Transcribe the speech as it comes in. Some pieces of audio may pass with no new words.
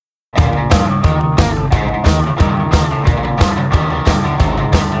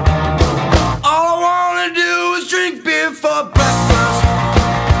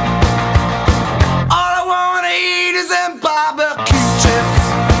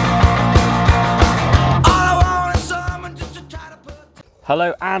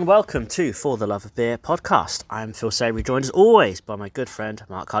Hello and welcome to For the Love of Beer podcast. I'm Phil Savory, joined as always by my good friend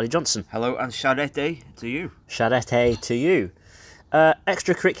Mark Harley-Johnson. Hello and Charette to you. Charette to you.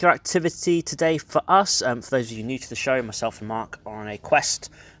 Extracurricular activity today for us. For those of you new to the show, myself and Mark are on a quest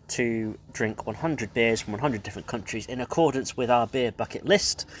to drink 100 beers from 100 different countries in accordance with our beer bucket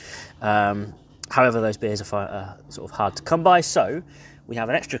list. However, those beers are sort of hard to come by, so we have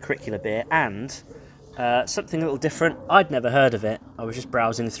an extracurricular beer and something a little different. I'd never heard of it. I was just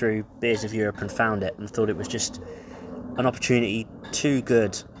browsing through Beers of Europe and found it and thought it was just an opportunity too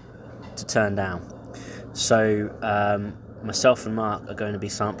good to turn down. So myself and Mark are going to be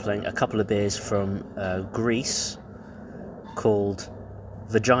sampling a couple of beers from Greece called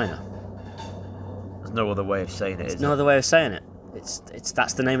Vagina. There's no other way of saying it, There's no other way of saying it. It's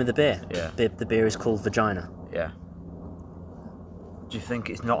that's the name of the beer. Yeah. The beer is called Vagina. Yeah. Do you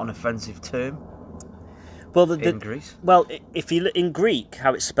think it's not an offensive term? Well, in Greece? Well, if you look in Greek,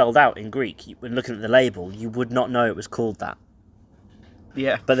 how it's spelled out in Greek, when looking at the label, you would not know it was called that.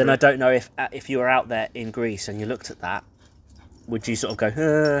 Yeah. But then I don't know if you were out there in Greece and you looked at that, would you sort of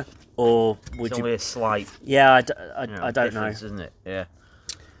go, or would it's you? Only a slight. Yeah, I don't know. Isn't it? Yeah.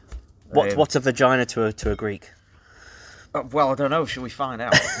 What's a vagina to a Greek? Well, I don't know. Shall we find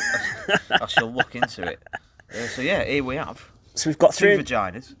out? I shall look into it. So yeah, here we have. So we've got two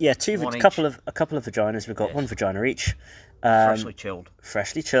vaginas. Yeah, a couple of vaginas. We've got one vagina each. Freshly chilled.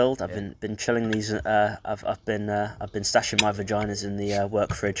 Freshly chilled. I've been chilling these. I've been stashing my vaginas in the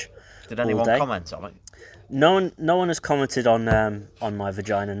work fridge. Did anyone comment on it? No one has commented on my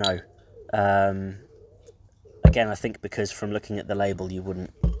vagina. No. Again, I think because from looking at the label, you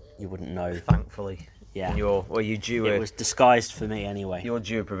wouldn't know. Thankfully. Yeah. You due? It was disguised for me anyway. You're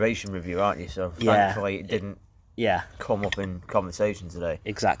due a probation review, aren't you? So yeah, thankfully it didn't. Yeah. Come up in conversation today.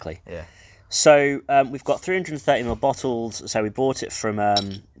 Exactly. Yeah. So we've got 330ml bottles. So we bought it from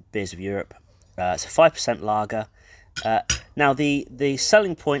Beers of Europe. It's a 5% lager. Now the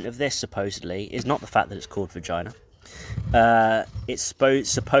selling point of this supposedly is not the fact that it's called Vagina. It's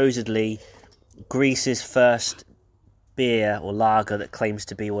supposedly Greece's first beer or lager that claims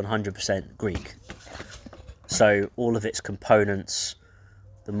to be 100% Greek. So all of its components,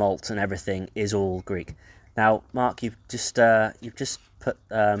 the malt and everything, is all Greek. Now, Mark, you've just put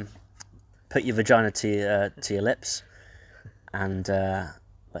your vagina to your lips, and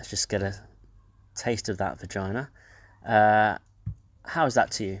let's just get a taste of that vagina. How is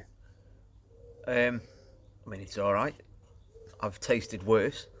that to you? I mean, it's all right. I've tasted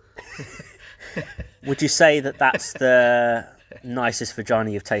worse. Would you say that that's the nicest vagina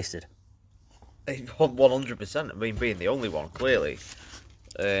you've tasted? 100%. I mean, being the only one, clearly.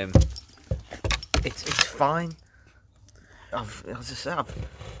 It's fine. As I say,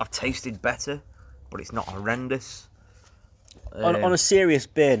 I've tasted better, but it's not horrendous. On a serious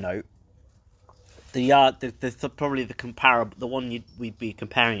beer note, probably the comparable, the one we'd be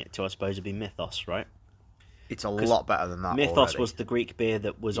comparing it to, I suppose, would be Mythos, right? It's a lot better than that. Mythos already. was the Greek beer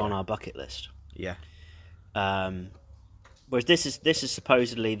that was on our bucket list. Yeah. Whereas this is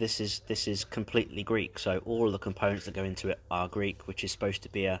supposedly this is completely Greek, so all of the components that go into it are Greek, which is supposed to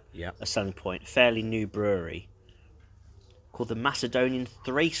be a selling point. Fairly new brewery called the Macedonian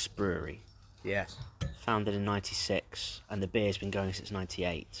Thrace Brewery. Yes. Founded in '96, and the beer's been going since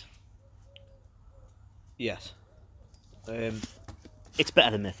 '98. Yes. It's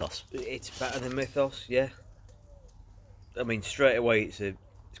better than Mythos. It's better than Mythos, yeah. I mean, straight away, it's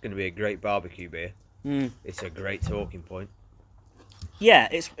going to be a great barbecue beer. It's a great talking point. Yeah,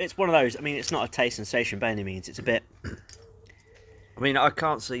 it's one of those. I mean, it's not a taste sensation by any means. It's a bit. I mean, I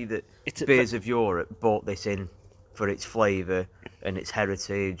can't see that Beers of Europe bought this in for its flavour and its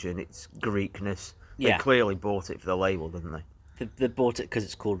heritage and its Greekness. They clearly bought it for the label, didn't they? They bought it because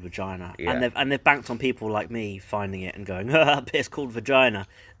it's called Vagina, yeah. and they've banked on people like me finding it and going, beer's called Vagina,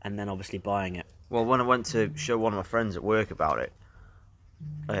 and then obviously buying it. Well, when I went to show one of my friends at work about it,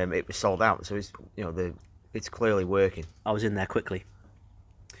 it was sold out. So it's clearly working. I was in there quickly.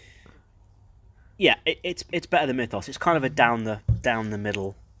 Yeah, it's better than Mythos. It's kind of a down the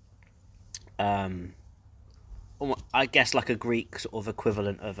middle. I guess like a Greek sort of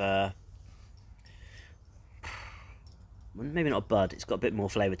equivalent of a. Maybe not a Bud. It's got a bit more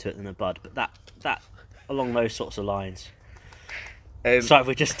flavour to it than a Bud, but that along those sorts of lines. So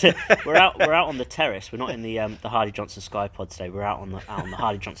we're out on the terrace. We're not in the Harley-Johnson Sky Pod today. We're out on the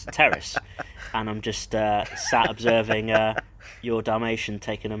Harley-Johnson terrace, and I'm just sat observing your Dalmatian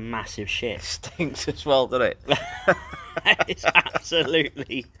taking a massive shit. It stinks as well, doesn't it? It's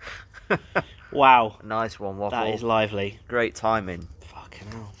absolutely wow. Nice one, Waffle. That is lively. Great timing. Fucking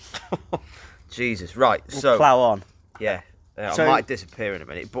hell. Jesus, right. We'll plough on. Yeah. I might disappear in a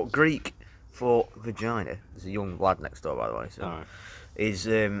minute, but Greek for vagina, there's a young lad next door, by the way, so Right.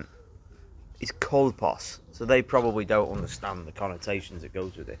 is kolpos, so they probably don't understand the connotations that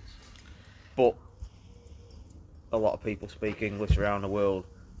goes with it. But a lot of people speak English around the world,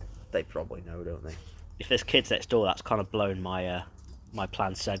 they probably know, don't they? If there's kids next door, that's kind of blown my my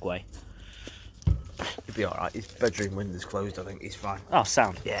planned segue. He'd be alright, his bedroom window's closed, I think he's fine. Oh,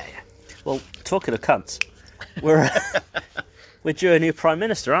 sound. Yeah. Well, talking of cunts, we're due a new Prime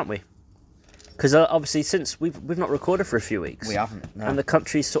Minister, aren't we? Because obviously, since we've not recorded for a few weeks, We haven't, no. and the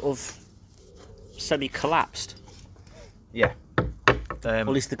country's sort of semi-collapsed. Yeah. Or at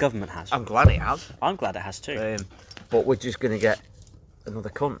least the government has. I'm glad it has. I'm glad it has too. But we're just going to get another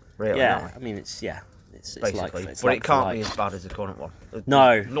cunt, really, yeah, aren't I mean it's we? like Basically. it's But like it can't for be like. as bad as the current one.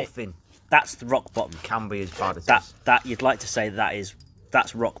 No. Nothing That's the rock bottom. can be as bad as That this. that you'd like to say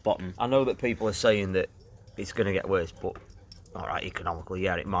that's rock bottom. I know that people are saying that it's going to get worse, but alright, economically,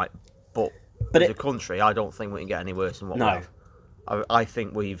 yeah, it might. But as a country, I don't think we can get any worse than what we have. I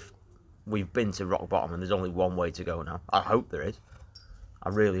think we've been to rock bottom, and there's only one way to go now. I hope there is. I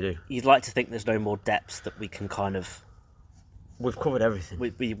really do. You'd like to think there's no more depths that we can kind of. We've covered everything.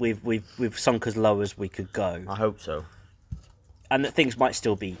 We've sunk as low as we could go, I hope so. and that things might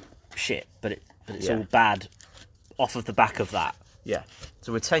still be shit, but it's Yeah. all bad off of the back of that. Yeah.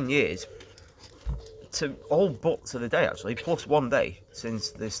 So we're 10 years to all but to the day, actually, plus 1 day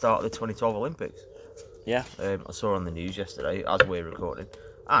since the start of the 2012 Olympics. Yeah. I saw on the news yesterday as we're recording,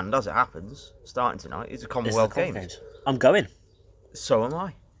 and as it happens, starting tonight is the Commonwealth Games. I'm going. So am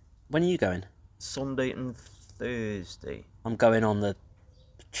I. When are you going? Sunday and Thursday. I'm going on the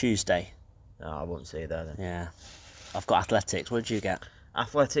Tuesday. No, I won't see you there then. Yeah. I've got athletics. What did you get?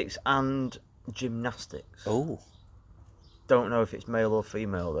 Athletics and gymnastics. Oh, Don't know if it's male or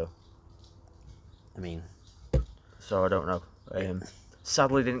female though, I mean, so I don't know.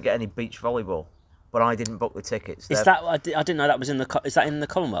 Sadly, didn't get any beach volleyball, but I didn't book the tickets. is that? I didn't know that was in the. Is that in the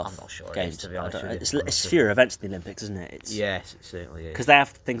Commonwealth? I'm not sure it Games. is, to be honest with you. It's fewer events than the Olympics, isn't it? It's, Yes, it certainly is. Because they have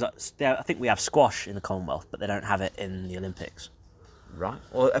things like I think we have squash in the Commonwealth, but they don't have it in the Olympics. Right.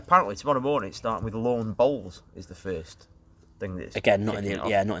 Well, apparently tomorrow morning it's starting with lawn bowls is the first thing that's Again, not in kicking the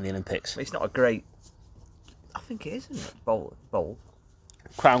it off. not in the Olympics. It's not a great. I think it is, isn't it? Bowl.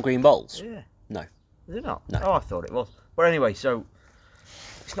 Crown Green Bowls. Yeah. No. Is it not? No. Oh, I thought it was. But anyway, so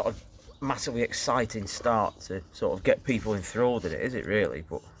it's not a massively exciting start to sort of get people enthralled in it, is it really?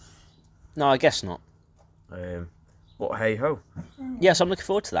 But No, I guess not. but hey ho. Yes, I'm looking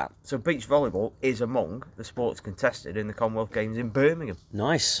forward to that. So beach volleyball is among the sports contested in the Commonwealth Games in Birmingham.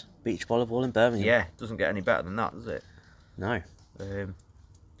 Nice. Beach volleyball in Birmingham. Yeah, doesn't get any better than that, does it? No.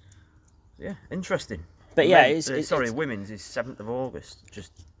 Yeah, interesting. But yeah, Men- it's women's is 7th of August,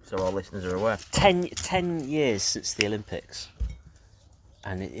 just so our listeners are aware. 10 years since the Olympics,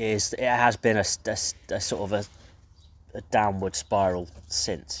 and it has been a sort of a downward spiral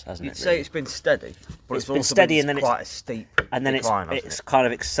since, hasn't You'd it? say really? it's been steady, but It's it's been also steady been and then quite a steep and then decline, hasn't it's it? kind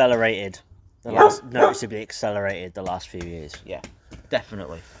of accelerated noticeably accelerated the last few years Yeah,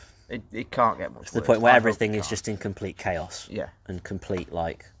 definitely. It can't get much to the worse. point where I hope everything it is can't. just in complete chaos. Yeah. And complete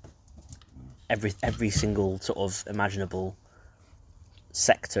like every single sort of imaginable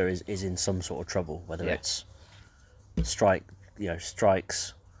sector is in some sort of trouble, whether Yeah. it's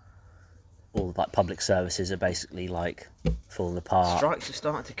strikes, all the like public services are basically like falling apart. Strikes are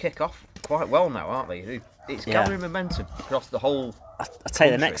starting to kick off quite well now, aren't they? It's Yeah. gathering momentum across the whole. I'll tell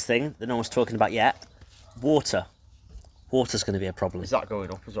you the country. next thing that no one's talking about yet: water. Water's going to be a problem. Is that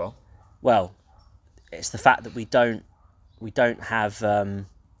going up as well? Well, it's the fact that we don't have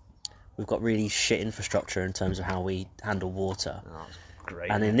we've got really shit infrastructure in terms of how we handle water, Oh, that's great.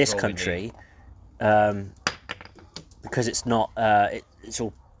 and in That's this all we need. country, because it's not it's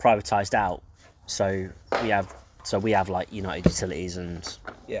all privatised out, so we have like United Utilities and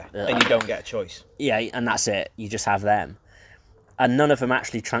Yeah, and you don't get a choice. yeah, and that's it. You just have them, and none of them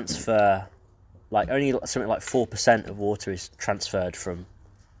actually transfer. Like only something like 4% of water is transferred from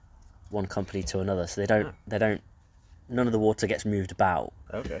one company to another, so they don't. None of the water gets moved about.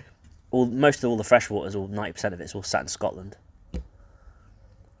 Okay. Most of all the fresh water is all 90% of it's all sat in Scotland,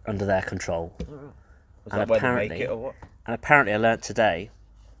 under their control. Was And that where they apparently- make it or what? And apparently, I learnt today.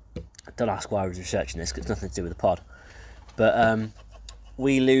 Don't ask why I was researching this because it's nothing to do with the pod. But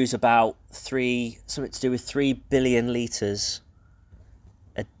we lose about something to do with 3 billion litres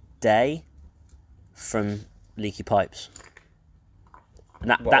a day from leaky pipes. And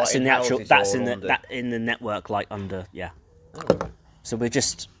What, that's like in in the actual. houses That's or in the under? that in the network, like under. Yeah. Oh. So we're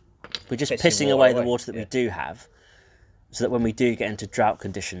just Pissing pissing water away the away, water that we yeah. do have, so that when we do get into drought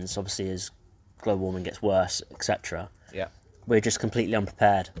conditions, obviously as global warming gets worse, etc., Yeah. we're just completely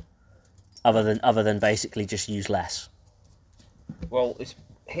unprepared. Other than basically just use less. Well, it's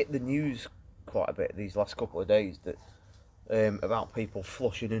hit the news quite a bit these last couple of days that about people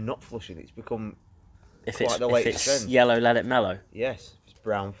flushing and not flushing. It's become quite the latest trend. If it's yellow, let it mellow. Yes, if it's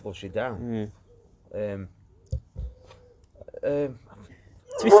brown, flush it down. To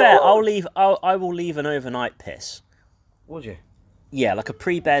be fair, I will leave an overnight piss. Would you? Yeah, like a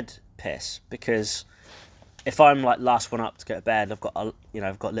pre-bed piss, because if I'm like last one up to go to bed, I've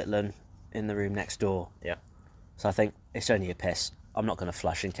got little un in the room next door. Yeah. So I think it's only a piss. I'm not going to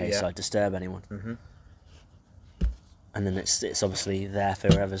flush in case I disturb anyone. Mm-hmm. And then it's obviously there for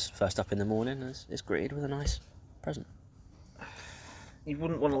whoever's first up in the morning. It's greeted with a nice present. You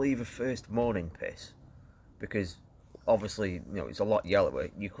wouldn't want to leave a first morning piss, because obviously it's a lot yellower.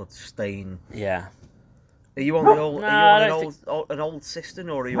 You could stain. Yeah. Are you on the old? Are you on an old cistern,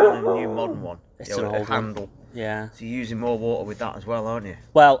 or are you on a new modern one? It's an old handle. One. Yeah. So you're using more water with that as well, aren't you?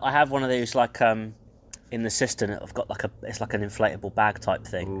 Well, I have one of those like in the cistern. I've got it's like an inflatable bag type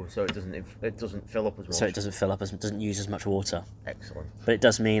thing. Ooh, so it doesn't fill up as much. So it doesn't use as much water. Excellent. But it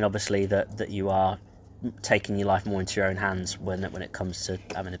does mean obviously that you are taking your life more into your own hands when it comes to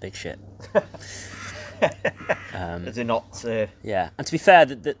having a big shit. Is it not? Yeah, and to be fair,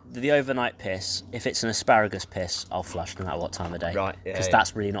 the overnight piss, if it's an asparagus piss, I'll flush no matter what time of day. Right. Yeah. Because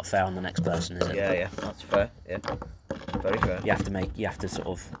that's really not fair on the next person, is it? Yeah. That's fair. Yeah. Very fair. You have to sort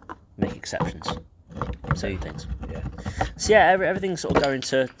of make exceptions. Certain things. Yeah. So yeah, everything's sort of going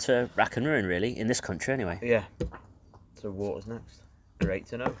to rack and ruin really in this country anyway. Yeah. So water's next. Great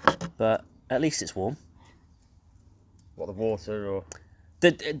to know. But at least it's warm. What, the water or?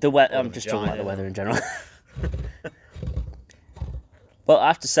 The weather. I'm just talking about the weather in general. Well, I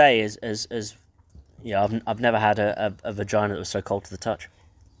have to say, I've never had a vagina that was so cold to the touch.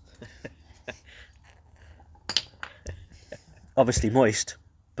 Obviously moist,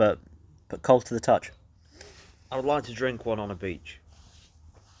 but cold to the touch. I would like to drink one on a beach.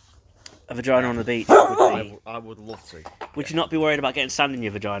 A vagina on the beach would be. I would love to. Would you not be worried about getting sand in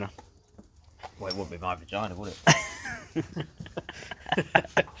your vagina? Well, it wouldn't be my vagina, would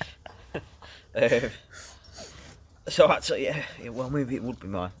it? So actually, yeah, well, maybe it would be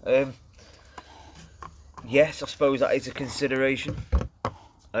mine. Yes, I suppose that is a consideration.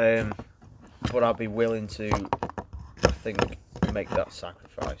 But I'd be willing to, I think, make that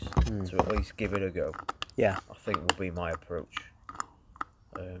sacrifice to at least give it a go. Yeah. I think will be my approach.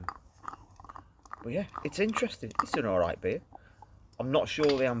 But yeah, it's interesting. It's an alright beer. I'm not sure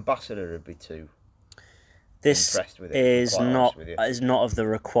the Ambassador would be too impressed with it. This is not of the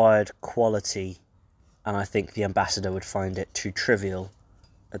required quality, and I think the Ambassador would find it too trivial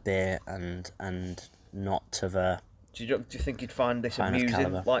a beer and not of a. Do you think he'd find this kind of amusing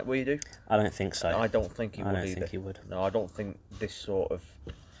caliber. like we do? I don't think so. I don't think he would either. I don't think he would. No, I don't think this sort of.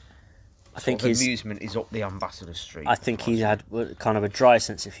 I think his amusement is up the Ambassador Street. I think he had kind of a dry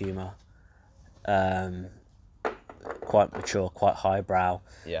sense of humour. Quite mature, quite highbrow.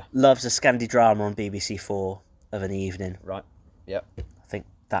 Yeah. Loves a Scandi drama on BBC4 of an evening. Right. Yep. I think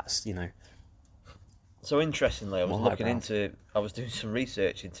that's So interestingly, I was I was doing some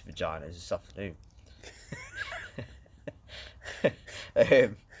research into vaginas this afternoon.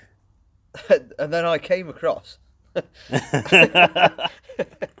 And then I came across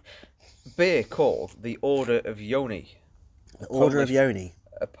beer called the Order of Yoni. The Order of Yoni.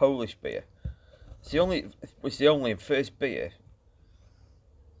 A Polish beer. It's the only first beer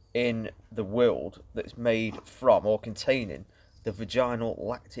in the world that's made from or containing the vaginal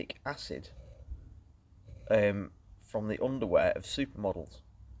lactic acid from the underwear of supermodels.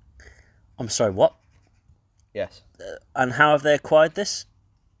 I'm sorry, what? Yes. And how have they acquired this?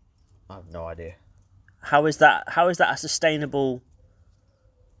 I have no idea. How is that a sustainable?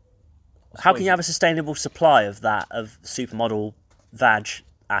 How can you have a sustainable supply of supermodel vag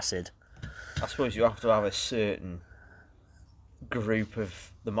acid? I suppose you have to have a certain group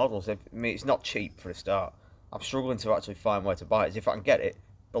of the models. I mean, it's not cheap for a start. I'm struggling to actually find where to buy it. If I can get it,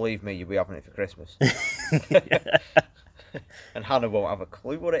 believe me, you'll be having it for Christmas. And Hannah won't have a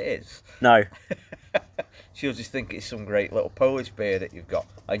clue what it is. No. She'll just think it's some great little Polish beer that you've got,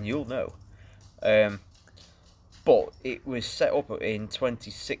 and you'll know. But it was set up in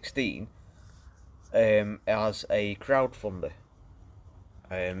 2016 as a crowdfunder.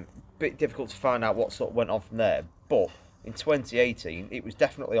 Bit difficult to find out what sort of went on from there, but in 2018 it was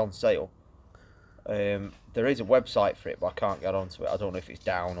definitely on sale. There is a website for it, but I can't get onto it. I don't know if it's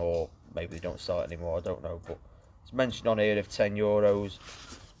down or maybe they don't sell it anymore. I don't know, but it's mentioned on here of €10,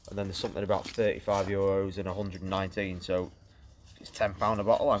 and then there's something about €35 and 119. So If it's £10 a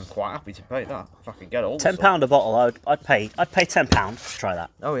bottle, I'm quite happy to pay that. If I could get all £10 a bottle, I'd pay £10 to try that.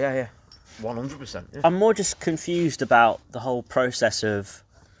 Oh yeah, 100%. Yeah. I'm more just confused about the whole process of,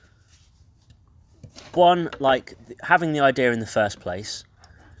 one, like having the idea in the first place,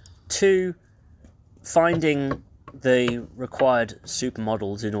 two, finding the required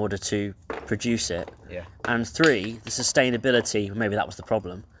supermodels in order to produce it, and three, the sustainability, maybe that was the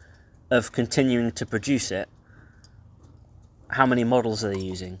problem, of continuing to produce it. How many models are they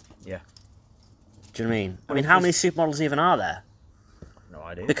using? Yeah. Do you know what I mean? I mean, how many supermodels even are there? No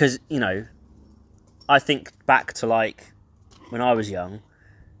idea. Because, you know, I think back to like when I was young,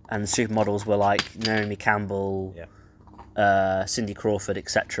 and the supermodels were like Naomi Campbell, Cindy Crawford,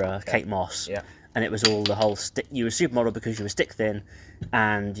 etc., Kate Moss. Yeah. And it was all the whole you were a supermodel because you were stick thin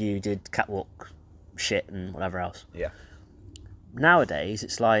and you did catwalk shit and whatever else. Yeah. Nowadays,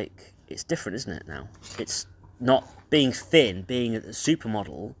 it's like, it's different, isn't it now? It's not being thin, being a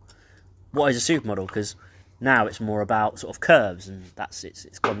supermodel. What is a supermodel? Because now it's more about sort of curves, and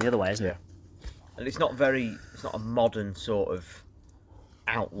it's gone the other way, isn't it? And it's not a modern sort of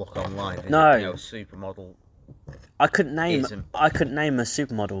outlook on life. No. You know, supermodel. I couldn't name a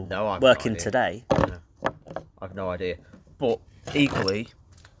supermodel working today. No. I've no idea. But equally,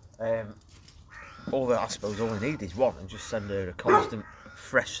 I suppose all they need is one, and just send her a constant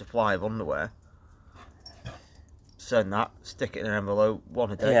fresh supply of underwear. Send that, stick it in an envelope,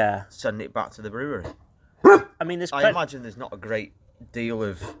 one a day, send it back to the brewery. I mean, I imagine there's not a great deal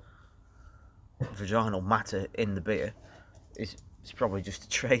of vaginal matter in the beer. It's probably just a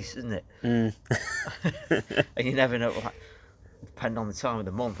trace, isn't it? And you never know, like, depending on the time of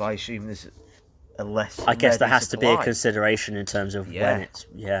the month, I assume there's a less. I guess there has to be a consideration in terms of when it's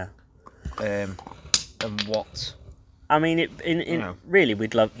and what. I mean, really,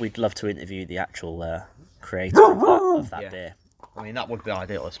 we'd love to interview the actual creator of that beer. I mean, that would be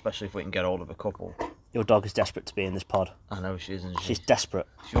ideal, especially if we can get hold of a couple. Your dog is desperate to be in this pod. I know she is, isn't she? She's desperate.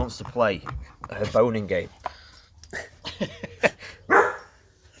 She wants to play her boning game.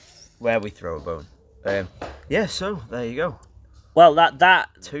 Where we throw a bone. So there you go. Well, that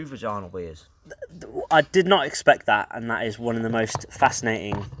 2 vaginal beers. I did not expect that, and that is one of the most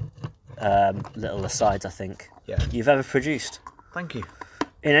fascinating little asides I think you've ever produced. Thank you.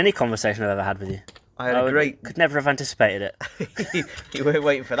 In any conversation I've ever had with you. Could never have anticipated it. You weren't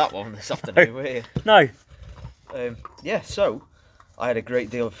waiting for that one this afternoon, were you? No. So I had a great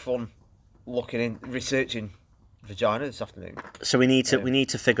deal of fun researching vagina this afternoon. So we need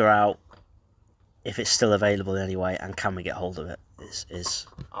to figure out if it's still available in any way, and can we get hold of it?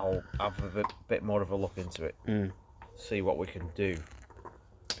 I'll have a bit more of a look into it. See what we can do.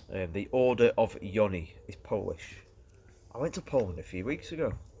 The Order of Yoni is Polish. I went to Poland a few weeks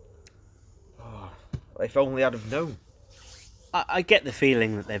ago. If only I'd have known. I get the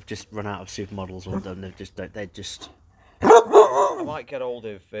feeling that they've just run out of supermodels, or they just. I might get hold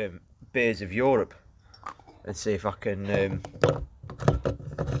of Beers of Europe and see if I can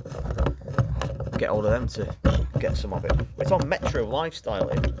get hold of them to get some of it. It's on Metro Lifestyle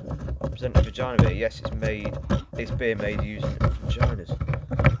here. Presenting vagina beer. Yes, it's beer made using vaginas.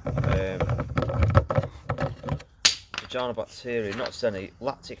 Vagina bacteria, not seni,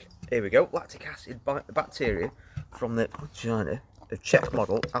 lactic acid bacteria from the vagina of Czech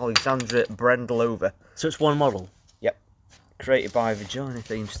model Alexandra Brendlova. So it's one model? Yep. Created by a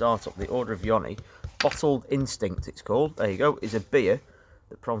vagina-themed startup, the Order of Yoni. Bottled Instinct, it's called. There you go. Is a beer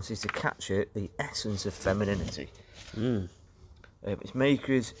that promises to capture the essence of femininity. Its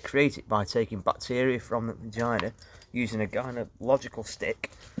makers create it by taking bacteria from the vagina using a gynecological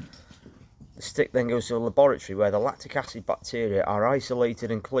stick. The stick then goes to a laboratory where the lactic acid bacteria are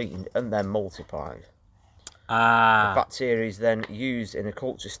isolated and cleaned and then multiplied. The bacteria is then used in a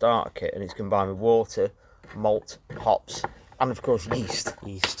culture starter kit, and it's combined with water, malt, hops, and of course yeast.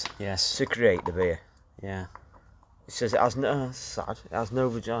 Yeast, yes. To create the beer. Yeah. It says it has no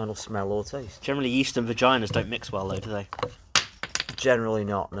vaginal smell or taste. Generally, yeast and vaginas don't mix well, though, do they? Generally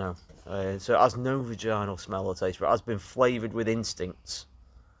not, no. So it has no vaginal smell or taste, but it has been flavoured with instincts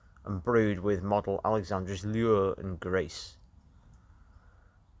and brewed with model Alexandra's lure and grace.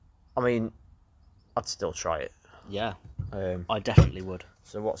 I mean, I'd still try it. Yeah, I definitely would.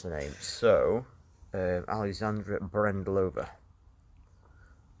 So what's the name? So, Alexandra Brendlova.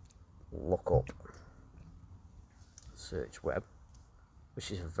 Look up. Search web.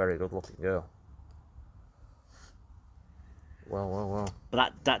 Which is a very good looking girl. Well.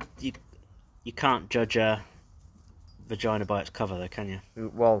 But that you can't judge a vagina by its cover, though, can you?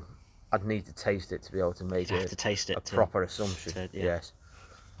 Well, I'd need to taste it to be able to make to taste it a proper assumption. Yes.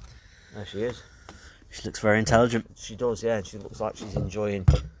 There she is. She looks very intelligent. She does, yeah. She looks like she's enjoying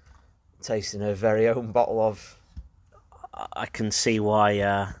tasting her very own bottle of. I can see why.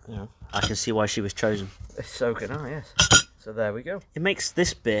 I can see why she was chosen. So can I, yes. So there we go. It makes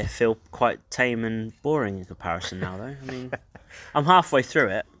this beer feel quite tame and boring in comparison now, though. I mean, I'm halfway through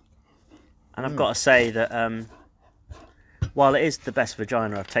it, and I've got to say that while it is the best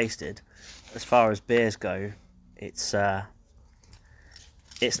vagina I've tasted, as far as beers go, it's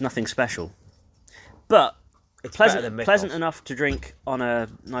nothing special. But it's pleasant enough to drink on a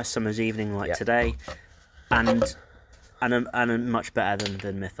nice summer's evening like today, and much better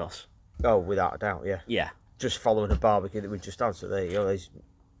than Mythos. Oh, without a doubt, yeah. Yeah. Just following a barbecue that we just answered. There you go.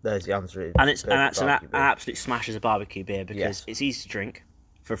 There's the answer. And it's an absolute smash as a barbecue beer because it's easy to drink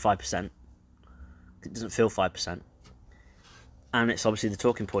for 5%. It doesn't feel 5%, and it's obviously the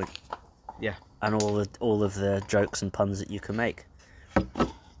talking point. Yeah. And all of the jokes and puns that you can make.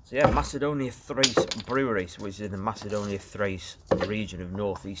 So yeah, Macedonia Thrace Brewery, which is in the Macedonia Thrace region of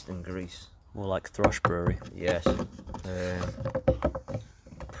northeastern Greece. More like Thrush Brewery. Yes.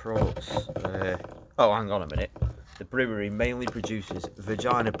 Products. Oh, hang on a minute. The brewery mainly produces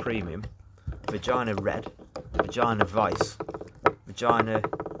Vagina Premium, Vagina Red, Vagina Vice, Vagina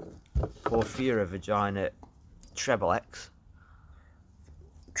Porphyra, Vagina Treble X.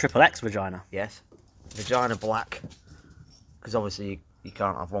 Triple X Vagina. Yes. Vagina Black, because obviously you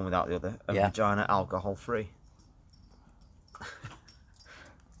can't have one without the other. And Vagina Alcohol Free.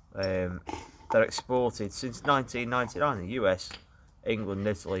 They're exported since 1999 in the US, England,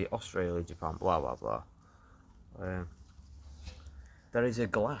 Italy, Australia, Japan, blah blah blah. There is a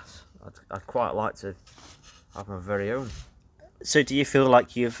glass. I'd quite like to have my very own. So do you feel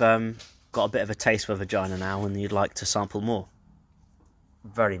like you've got a bit of a taste for vagina now and you'd like to sample more?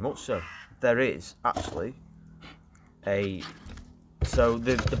 Very much so. There is actually so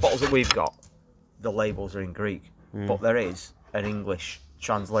the bottles that we've got, the labels are in Greek, but there is an English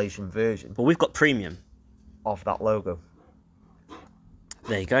translation version. Well, we've got premium of that logo.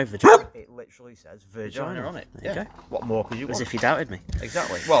 There you go, vagina. It literally says vagina on it. There you go. What more could you want? As if you doubted me.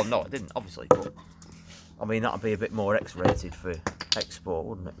 Exactly. Well, no, I didn't, obviously. But, I mean, that'd be a bit more X-rated for export,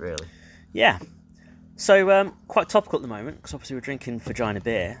 wouldn't it, really? Yeah. So, quite topical at the moment, because obviously we're drinking vagina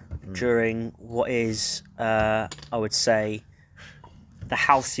beer during what is, I would say, the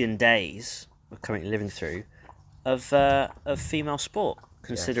halcyon days we're currently living through of female sport,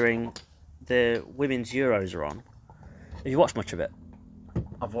 considering the women's Euros are on. Have you watched much of it?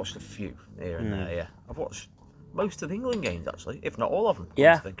 I've watched a few here and there, yeah. I've watched most of the England games, actually, if not all of them,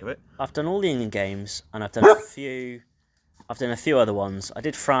 yeah. To think of it. I've done all the England games, and I've done a few other ones. I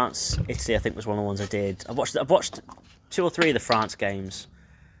did France, Italy, I think was one of the ones I did. I've watched 2 or 3 of the France games,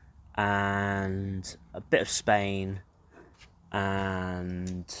 and a bit of Spain,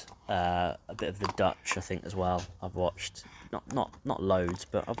 and a bit of the Dutch, I think, as well. I've watched not loads,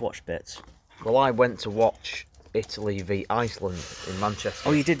 but I've watched bits. Well, I went to watch Italy v Iceland in Manchester.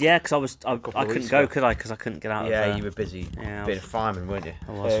 Oh, you did, yeah? Because I couldn't go, could I? Because I couldn't get out of there. Yeah, you were busy being a fireman, weren't you?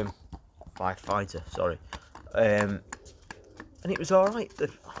 I was. Firefighter, sorry. And it was all right.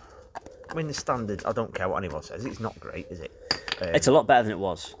 I mean, the standard, I don't care what anyone says, it's not great, is it? It's a lot better than it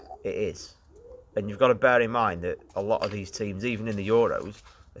was. It is. And you've got to bear in mind that a lot of these teams, even in the Euros,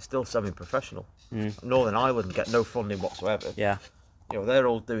 are still semi-professional. Northern Ireland get no funding whatsoever. Yeah. You know, they're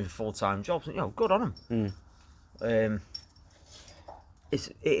all doing full-time jobs. You know, good on them.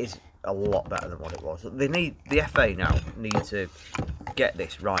 It is a lot better than what it was. The FA now need to get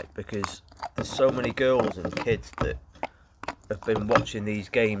this right, because there's so many girls and kids that have been watching these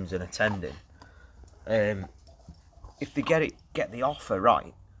games and attending. If they get the offer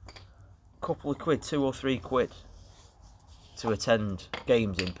right, a couple of quid, 2 or 3 quid to attend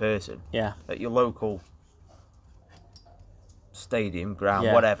games in person. Yeah. At your local stadium,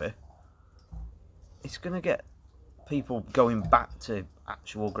 ground, whatever. It's going to get people going back to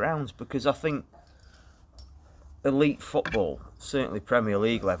actual grounds, because I think elite football, certainly Premier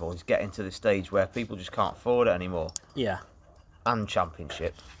League level, is getting to the stage where people just can't afford it anymore. Yeah. And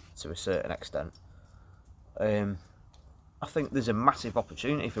Championship to a certain extent. I think there's a massive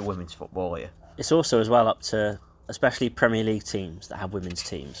opportunity for women's football here. It's also as well up to, especially Premier League teams that have women's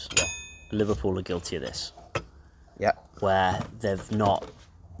teams. Yeah. Liverpool are guilty of this. Yeah. Where they've not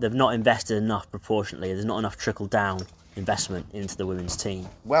invested enough proportionately. There's not enough trickle down investment into the women's team.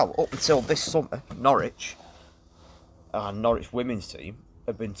 Well, up until this summer, Norwich and Norwich women's team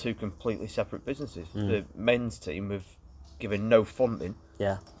have been 2 completely separate businesses. The men's team have given no funding.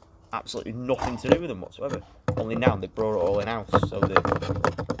 Yeah. Absolutely nothing to do with them whatsoever. Only now they've brought it all in house, so they're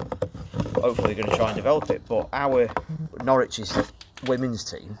hopefully going to try and develop it. But our Norwich's women's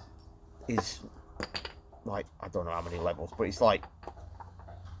team is like, I don't know how many levels, but it's like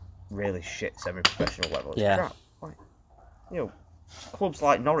really shit semi-professional level. It's Yeah. crap. Like, clubs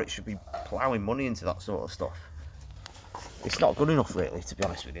like Norwich should be ploughing money into that sort of stuff. It's not good enough, really, to be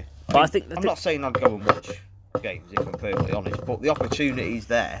honest with you. I think I'm not saying I'd go and watch games, if I'm perfectly honest, but the opportunity's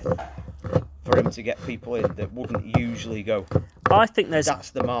there for him to get people in that wouldn't usually go. I think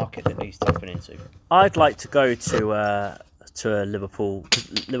that's the market that he's tapping into. I'd like to go to a Liverpool.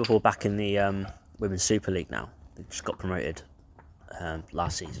 Liverpool back in the Women's Super League now. They just got promoted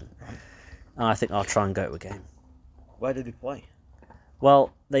last season, and I think I'll try and go to a game. Where did they play?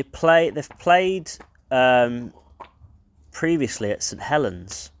 Well, they've played previously at St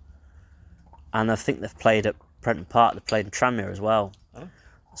Helens, and I think they've played at Prenton Park. They've played in Tranmere as well. Oh.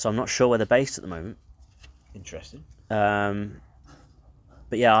 So I'm not sure where they're based at the moment. Interesting. But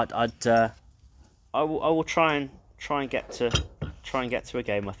yeah, I will try and get to a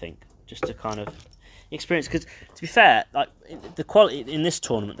game. I think just to kind of experience, because to be fair, like the quality in this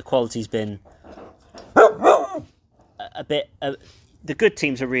tournament, the quality's been a bit. The good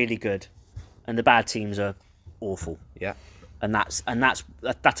teams are really good, and the bad teams are awful. Yeah. And that's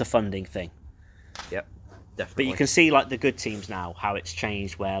a funding thing. Yep. Definitely. But you can see like the good teams now, how it's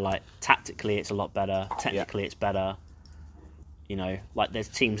changed, where like tactically it's a lot better, technically it's better. Like there's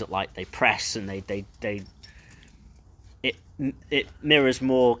teams that like they press and it mirrors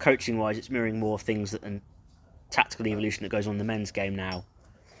more coaching wise. It's mirroring more things and tactical evolution that goes on in the men's game now.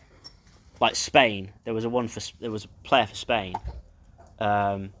 Like Spain, there was a player for Spain,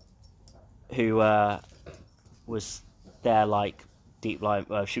 who was there like deep line.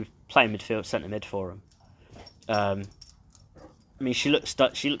 She was playing midfield, centre mid for him. I mean, she looked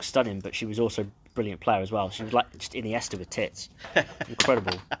stunning, but she was also a brilliant player as well. She was like just Iniesta with tits,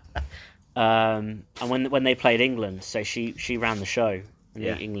 incredible. And when they played England, so she ran the show, and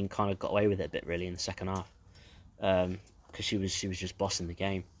England kind of got away with it a bit really in the second half, because she was just bossing the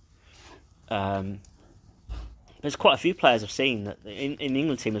game. There's quite a few players I've seen that in the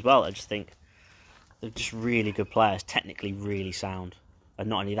England team as well. I just think they're just really good players, technically really sound, and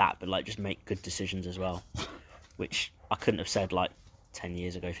not only that, but like just make good decisions as well, which I couldn't have said like 10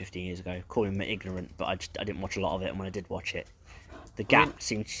 years ago, 15 years ago. Calling me ignorant, but I didn't watch a lot of it, and when I did watch it, the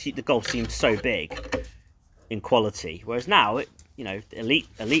goal seemed so big in quality, whereas now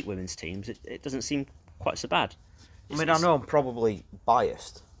elite women's teams, it doesn't seem quite so bad. I know I'm probably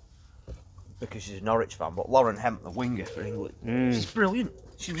biased because she's a Norwich fan, but Lauren Hemp, the winger for England, she's brilliant.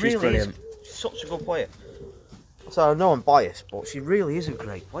 She's really brilliant. She's such a good player. So I know I'm biased, but she really is a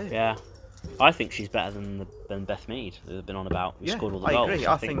great player. Yeah, I think she's better than Beth Mead, who they've been on about, who scored all the goals. Agree.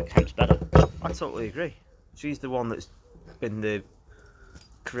 I think Hemp's better. I totally agree. She's the one that's been the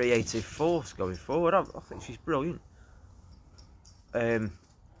creative force going forward. I think she's brilliant.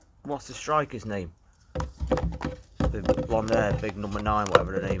 What's the striker's name? The blonde hair, big number 9,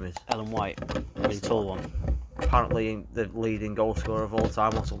 whatever her name is. Ellen White, really tall one. Apparently the leading goal scorer of all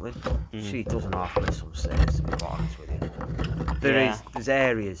time or something. She doesn't have to miss some saves, to be quite honest with you. There's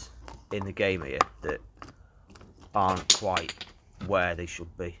areas in the game here that aren't quite where they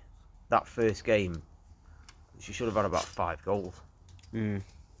should be. That first game, she should have had about 5 goals.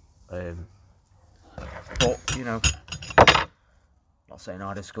 But not saying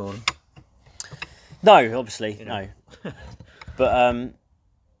I'd have scored them. No, obviously no. But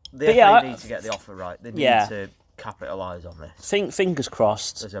the FA need to get the offer right. They need to capitalise on this. Fingers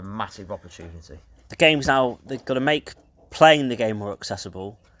crossed. There's a massive opportunity. The game's now, they've got to make playing the game more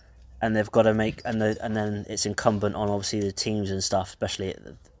accessible, and they've got to make and then it's incumbent on obviously the teams and stuff, especially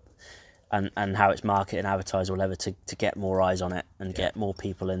and how it's marketed and advertised or whatever, to get more eyes on it and get more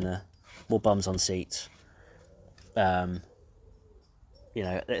people more bums on seats.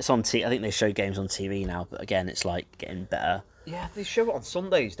 It's on I think they show games on TV now, but again, it's like getting better. Yeah, they show it on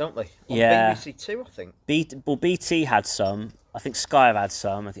Sundays, don't they? On BBC Two, I think. BT had some. I think Sky have had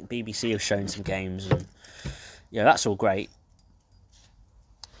some. I think BBC have shown some games, and that's all great.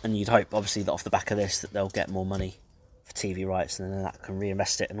 And you'd hope, obviously, that off the back of this, that they'll get more money for TV rights, and then that can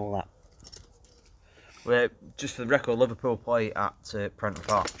reinvest it and all that. Well, just for the record, Liverpool play at Prenton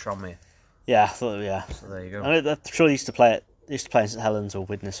Park, Tranmere. Yeah, I thought. Yeah. So there you go. I'm sure they used to play in St Helens or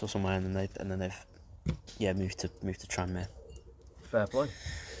Widnes or somewhere, and then they've moved to Tranmere. Fair play.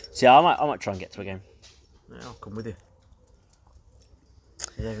 So yeah, I might try and get to a game. Yeah, I'll come with you.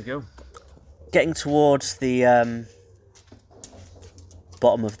 So there we go. Getting towards the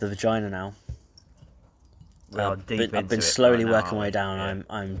bottom of the vagina now. I've been slowly working my way down. Yeah.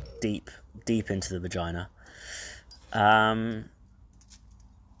 I'm deep into the vagina.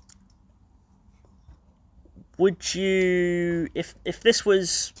 Would you, if this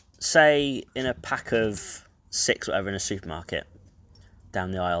was say in a pack of 6, whatever, in a supermarket,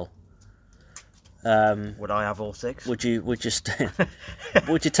 down the aisle. Would I have all 6? Would you would you take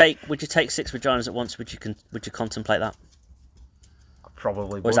 6 vaginas at once? Would you contemplate that? I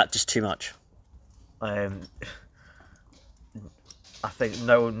probably would. Or is that just too much? I think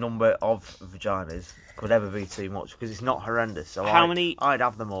no number of vaginas could ever be too much because it's not horrendous. So I'd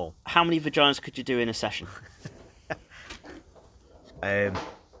have them all. How many vaginas could you do in a session? I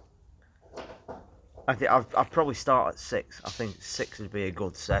think I'd probably start at 6. I think 6 would be a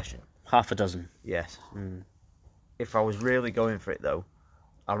good session. Half a dozen. Yes. If I was really going for it though,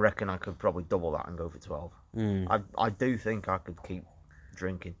 I reckon I could probably double that and go for 12. I do think I could keep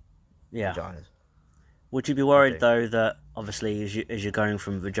drinking vaginas. Would you be worried though that obviously as you're going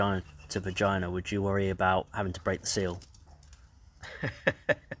from vagina to vagina, would you worry about having to break the seal?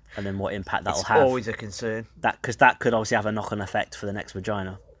 And then what impact that'll have? It's always a concern. Because that could obviously have a knock-on effect for the next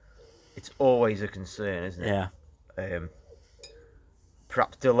vagina. It's always a concern, isn't it? Yeah.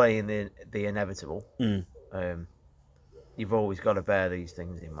 Perhaps delaying the inevitable. You've always got to bear these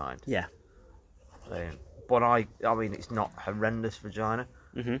things in mind. Yeah. But I mean, it's not horrendous vagina.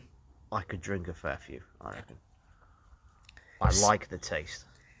 Mm-hmm. I could drink a fair few, I reckon. I like the taste.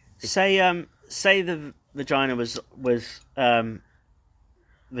 Say the vagina was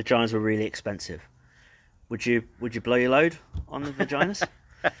vaginas were really expensive. Would you blow your load on the vaginas?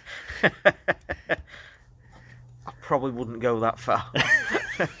 I probably wouldn't go that far.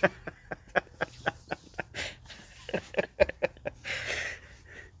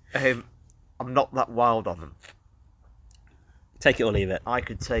 I'm not that wild on them. Take it or leave it. I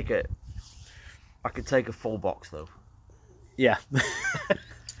could take a full box though. Yeah.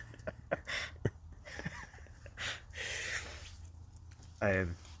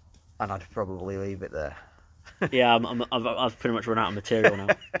 And I'd probably leave it there. Yeah, I've pretty much run out of material now.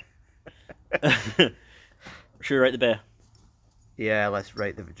 Should we rate the beer? Yeah, let's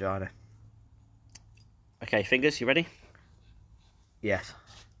rate the vagina. Okay, fingers, you ready? Yes.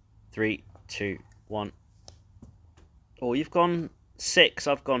 3, 2, 1. Oh, you've gone 6.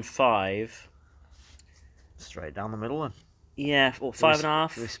 I've gone 5. Straight down the middle then. Yeah, or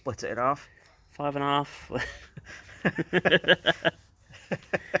 5.5. We split it in half. 5.5.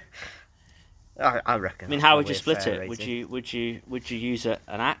 I reckon. I mean, how would you split it? Would you use an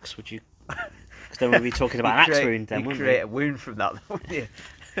axe? Would you? Because then we'd be talking about an axe wound. Then you'd create a wound from that, wouldn't you?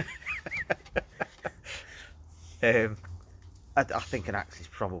 I think an axe is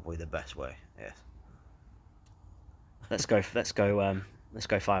probably the best way. Yes. Let's go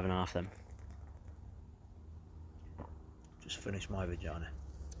 5.5 then. Just finish my vagina.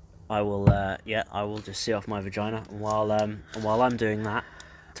 I will. I will just see off my vagina, and while I'm doing that,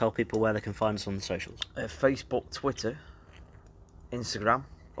 tell people where they can find us on the socials. Facebook, Twitter, Instagram,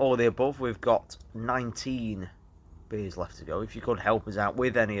 all of the above. We've got 19 beers left to go. If you could help us out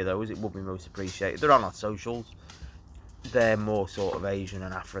with any of those, it would be most appreciated. They're on our socials. They're more sort of Asian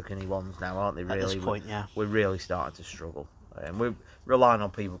and African-y ones now, aren't they? Really, at this point, yeah. We're really starting to struggle. We're relying on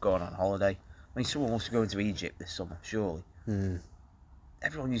people going on holiday. I mean, someone wants to go into Egypt this summer, surely.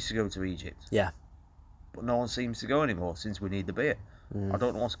 Everyone used to go to Egypt. Yeah. But no one seems to go anymore since we need the beer. I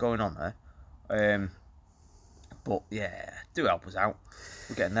don't know what's going on there. But yeah, do help us out.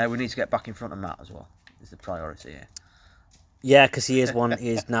 We're getting there. We need to get back in front of Matt as well. Is the priority here. Yeah, because he is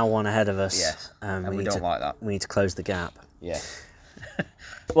now one ahead of us. Yes, and we don't like that. We need to close the gap. Yeah.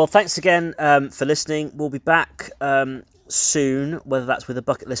 Well, thanks again for listening. We'll be back soon, whether that's with a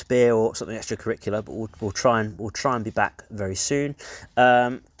bucket list beer or something extracurricular, but we'll try and be back very soon.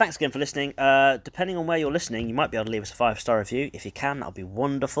 Thanks again for listening. Depending on where you're listening, you might be able to leave us a 5-star review. If you can, that'll be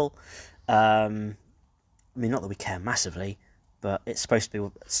wonderful. I mean, not that we care massively, but it's supposed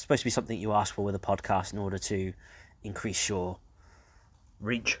to be something you ask for with a podcast in order to increase your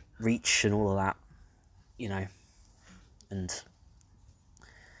reach and all of that, and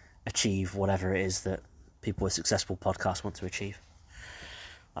achieve whatever it is that people with successful podcasts want to achieve.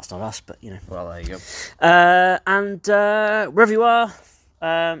 That's not us, but Well, there you go. And wherever you are,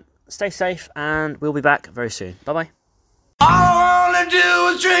 stay safe, and we'll be back very soon. Bye bye. All I wanna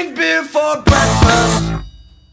do is drink beer for breakfast.